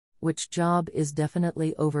Which job is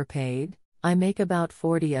definitely overpaid? I make about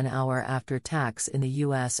 $40 an hour after tax in the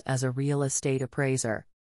US as a real estate appraiser.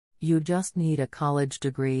 You just need a college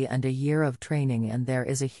degree and a year of training, and there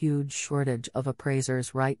is a huge shortage of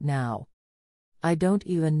appraisers right now. I don't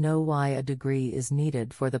even know why a degree is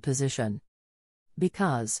needed for the position.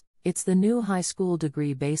 Because it's the new high school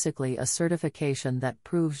degree, basically a certification that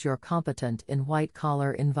proves you're competent in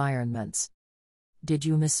white-collar environments. Did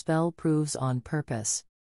you misspell proves on purpose?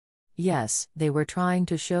 Yes, they were trying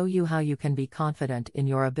to show you how you can be confident in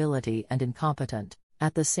your ability and incompetent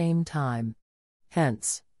at the same time.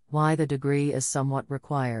 Hence, why the degree is somewhat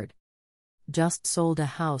required. Just sold a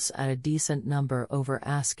house at a decent number over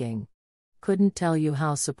asking. Couldn't tell you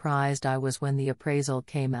how surprised I was when the appraisal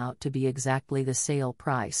came out to be exactly the sale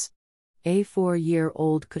price. A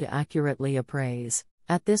 4-year-old could accurately appraise,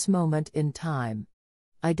 at this moment in time.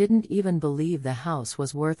 I didn't even believe the house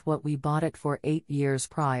was worth what we bought it for 8 years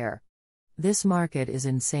prior. This market is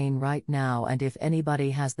insane right now, and if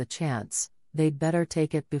anybody has the chance, they'd better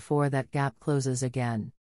take it before that gap closes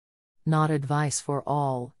again. Not advice for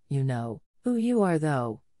all, you know who you are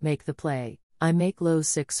though, make the play. I make low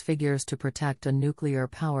 6 figures to protect a nuclear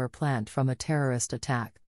power plant from a terrorist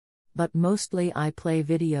attack. But mostly I play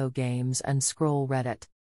video games and scroll Reddit.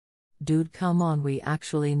 Dude, come on, we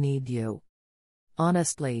actually need you.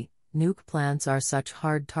 Honestly, nuke plants are such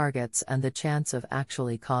hard targets, and the chance of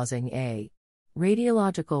actually causing a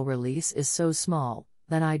radiological release is so small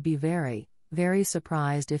that I'd be very, very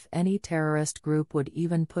surprised if any terrorist group would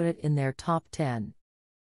even put it in their top 10.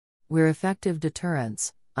 We're effective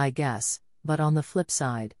deterrents, I guess, but on the flip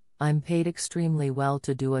side, I'm paid extremely well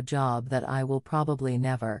to do a job that I will probably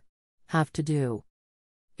never have to do.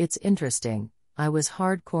 It's interesting, I was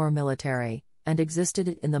hardcore military, and existed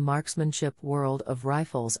in the marksmanship world of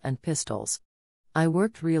rifles and pistols. I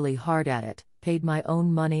worked really hard at it, paid my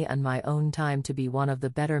own money and my own time to be one of the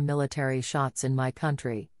better military shots in my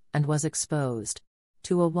country, and was exposed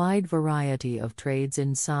to a wide variety of trades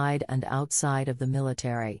inside and outside of the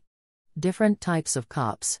military. Different types of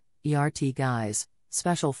cops, ERT guys,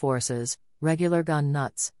 special forces, regular gun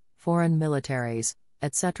nuts, foreign militaries,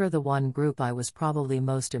 etc. The one group I was probably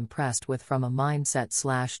most impressed with from a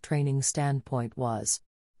mindset/training standpoint was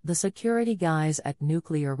the security guys at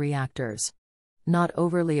nuclear reactors. Not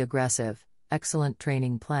overly aggressive, excellent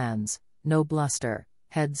training plans, no bluster,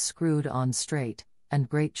 heads screwed on straight, and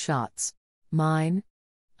great shots. Mine?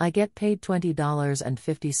 I get paid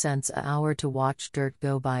 $20.50 an hour to watch dirt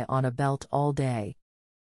go by on a belt all day.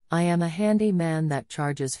 I am a handyman that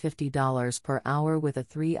charges $50 per hour with a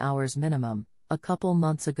 3 hours minimum. A couple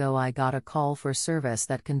months ago I got a call for service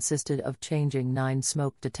that consisted of changing 9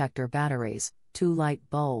 smoke detector batteries, 2 light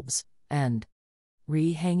bulbs, and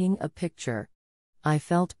rehanging a picture. I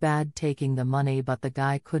felt bad taking the money, but the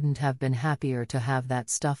guy couldn't have been happier to have that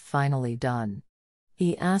stuff finally done.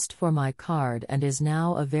 He asked for my card and is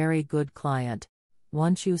now a very good client.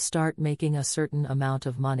 Once you start making a certain amount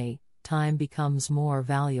of money, time becomes more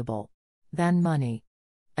valuable than money.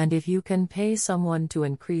 And if you can pay someone to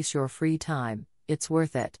increase your free time, it's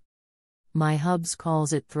worth it. My hubs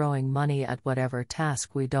calls it throwing money at whatever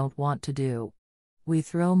task we don't want to do. We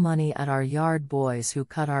throw money at our yard boys who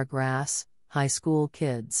cut our grass, high school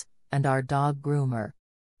kids, and our dog groomer.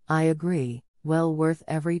 I agree, well worth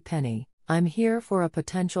every penny. I'm here for a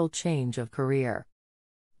potential change of career.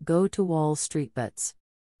 Go to Wall Street Bets.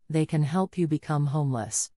 They can help you become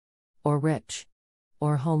homeless. Or rich.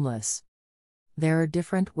 Or homeless. There are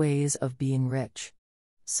different ways of being rich.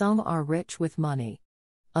 Some are rich with money.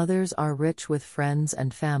 Others are rich with friends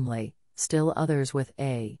and family, still others with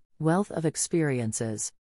a wealth of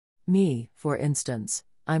experiences. Me, for instance,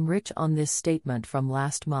 I'm rich on this statement from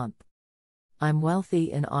last month. I'm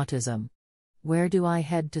wealthy in autism. Where do I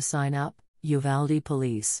head to sign up? Uvalde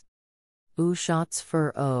Police. Ooh, shots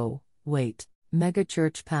for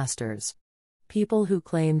megachurch pastors. People who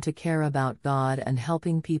claim to care about God and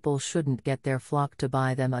helping people shouldn't get their flock to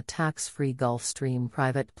buy them a tax-free Gulfstream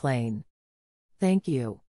private plane. Thank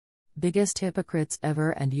you. Biggest hypocrites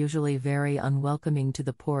ever, and usually very unwelcoming to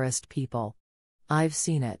the poorest people. I've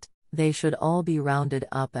seen it. They should all be rounded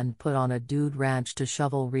up and put on a dude ranch to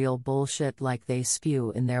shovel real bullshit like they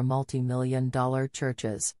spew in their multi-million-dollar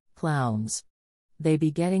churches. Clowns. They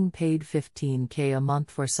be getting paid $15K a month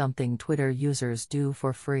for something Twitter users do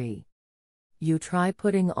for free. You try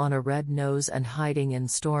putting on a red nose and hiding in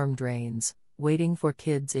storm drains, waiting for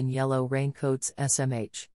kids in yellow raincoats.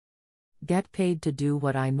 SMH. Get paid to do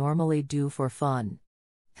what I normally do for fun.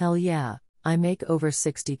 Hell yeah. I make over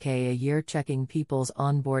 $60K a year checking people's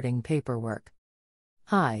onboarding paperwork.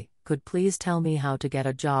 Hi, could please tell me how to get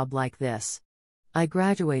a job like this? I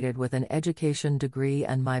graduated with an education degree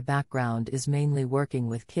and my background is mainly working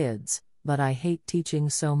with kids, but I hate teaching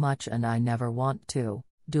so much and I never want to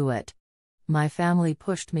do it. My family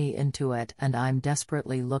pushed me into it and I'm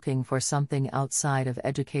desperately looking for something outside of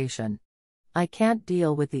education. I can't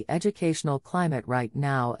deal with the educational climate right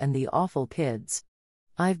now and the awful kids.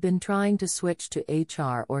 I've been trying to switch to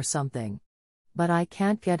HR or something. But I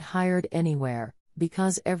can't get hired anywhere,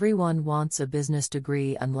 because everyone wants a business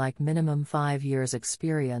degree and like minimum 5 years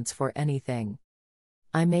experience for anything.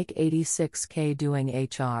 I make $86K doing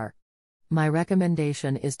HR. My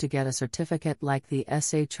recommendation is to get a certificate like the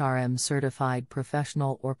SHRM Certified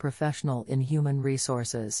Professional or Professional in Human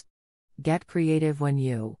Resources. Get creative when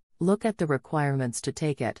you look at the requirements to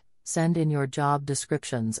take it, send in your job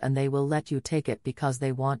descriptions and they will let you take it because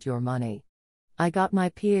they want your money. I got my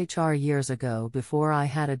PHR years ago before I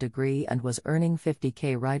had a degree and was earning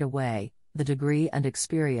 $50K right away. The degree and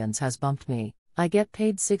experience has bumped me. I get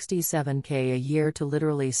paid $67K a year to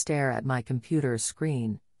literally stare at my computer's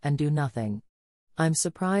screen and do nothing. I'm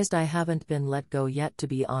surprised I haven't been let go yet, to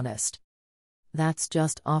be honest. That's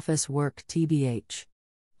just office work TBH.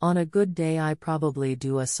 On a good day I probably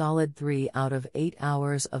do a solid 3 out of 8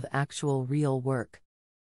 hours of actual real work.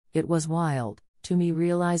 It was wild to me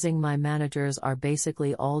realizing my managers are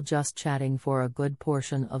basically all just chatting for a good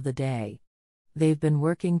portion of the day. They've been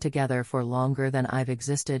working together for longer than I've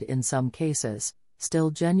existed in some cases, still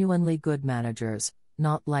genuinely good managers,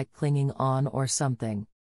 not like clinging on or something.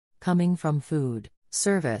 Coming from food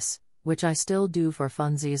service, which I still do for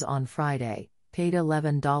funsies on Friday, paid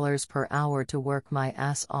 $11 per hour to work my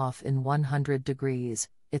ass off in 100 degrees,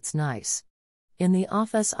 it's nice. In the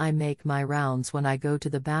office I make my rounds when I go to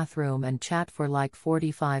the bathroom and chat for like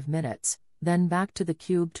 45 minutes, then back to the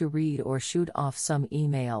cube to read or shoot off some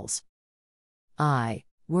emails. I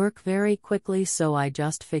work very quickly, so I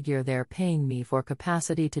just figure they're paying me for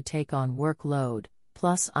capacity to take on workload,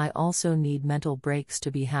 plus I also need mental breaks to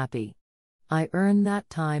be happy. I earn that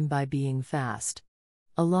time by being fast.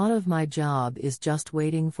 A lot of my job is just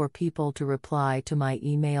waiting for people to reply to my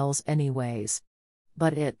emails anyways.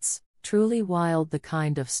 But it's truly wild the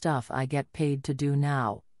kind of stuff I get paid to do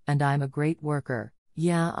now, and I'm a great worker.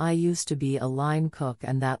 Yeah, I used to be a line cook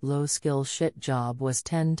and that low-skill shit job was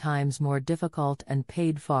 10 times more difficult and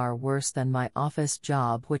paid far worse than my office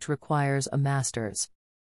job, which requires a master's.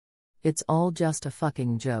 It's all just a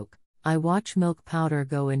fucking joke. I watch milk powder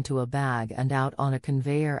go into a bag and out on a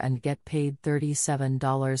conveyor and get paid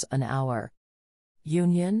 $37 an hour.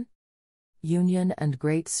 Union and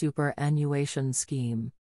great superannuation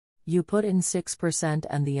scheme. You put in 6%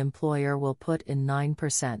 and the employer will put in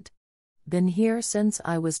 9%. Been here since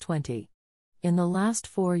I was 20. In the last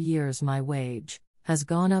 4 years my wage has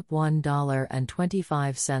gone up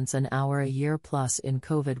 $1.25 an hour a year, plus in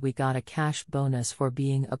COVID we got a cash bonus for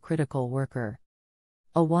being a critical worker.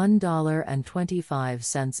 A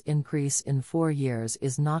 $1.25 increase in 4 years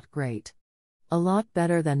is not great. A lot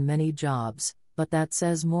better than many jobs, but that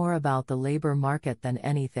says more about the labor market than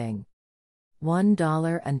anything.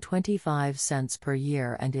 $1.25 per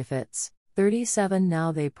year, and if it's 37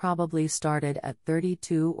 now, they probably started at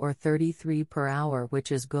 32 or 33 per hour,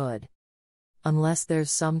 which is good. Unless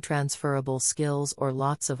there's some transferable skills or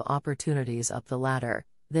lots of opportunities up the ladder,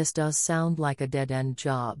 this does sound like a dead-end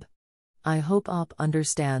job. I hope Op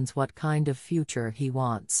understands what kind of future he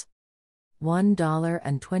wants.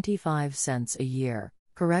 $1.25 a year,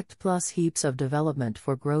 correct, plus heaps of development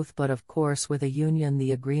for growth, but of course with a union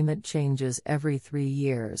the agreement changes every 3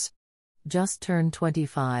 years. Just turned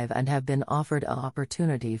 25 and have been offered an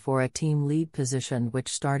opportunity for a team lead position,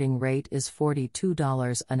 which starting rate is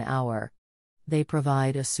 $42 an hour. They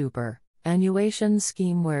provide a superannuation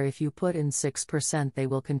scheme where if you put in 6% they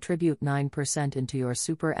will contribute 9% into your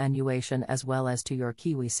superannuation as well as to your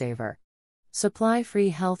KiwiSaver. Supply free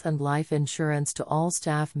health and life insurance to all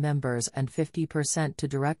staff members and 50% to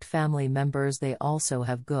direct family members. They also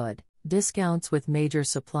have good discounts with major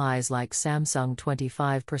supplies like Samsung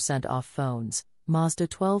 25% off phones, Mazda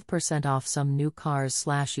 12% off some new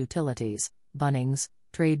cars/utilities, Bunnings,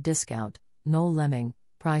 trade discount, Noel Lemming,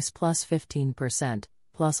 price plus 15%,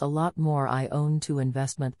 plus a lot more. I own 2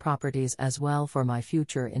 investment properties as well for my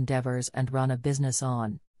future endeavors and run a business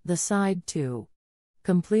on the side too.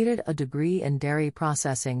 Completed a degree in dairy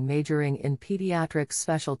processing, majoring in pediatrics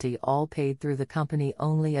specialty, all paid through the company.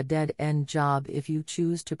 Only a dead-end job if you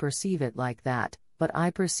choose to perceive it like that, but I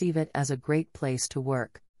perceive it as a great place to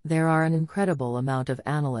work. There are an incredible amount of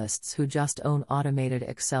analysts who just own automated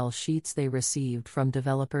Excel sheets they received from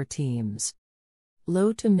developer teams.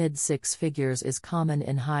 Low to mid 6 figures is common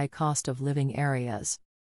in high cost of living areas.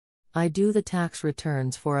 I do the tax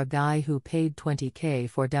returns for a guy who paid $20K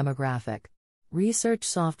for demographic research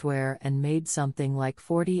software and made something like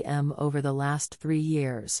 $40M over the last 3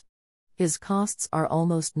 years. His costs are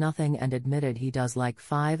almost nothing and admitted he does like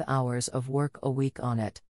 5 hours of work a week on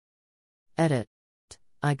it. Edit.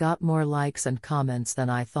 I got more likes and comments than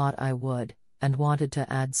I thought I would, and wanted to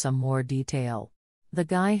add some more detail. The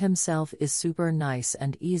guy himself is super nice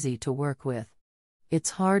and easy to work with.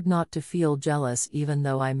 It's hard not to feel jealous even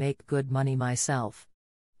though I make good money myself.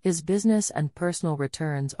 His business and personal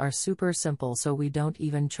returns are super simple, so we don't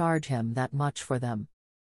even charge him that much for them.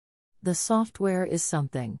 The software is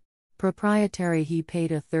something proprietary he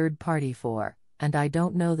paid a third party for, and I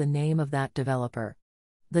don't know the name of that developer.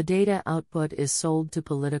 The data output is sold to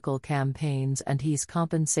political campaigns and he's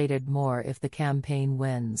compensated more if the campaign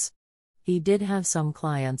wins. He did have some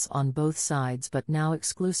clients on both sides but now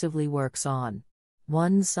exclusively works on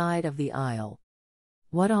one side of the aisle.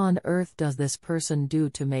 What on earth does this person do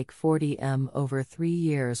to make $40M over 3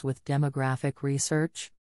 years with demographic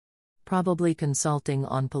research? Probably consulting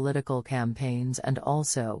on political campaigns and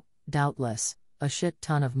also, doubtless, a shit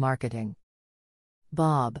ton of marketing.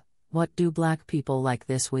 Bob, what do black people like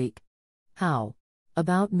this week? How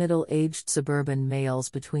about middle-aged suburban males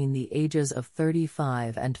between the ages of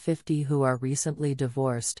 35 and 50 who are recently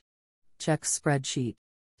divorced? Check spreadsheet.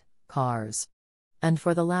 Cars. And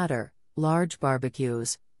for the latter, large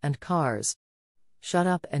barbecues and cars. Shut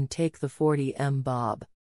up and take the $40M, Bob.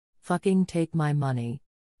 Fucking take my money.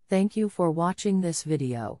 Thank you for watching this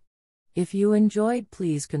video. If you enjoyed,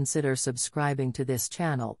 please consider subscribing to this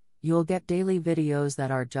channel. You'll get daily videos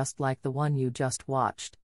that are just like the one you just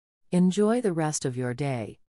watched. Enjoy the rest of your day.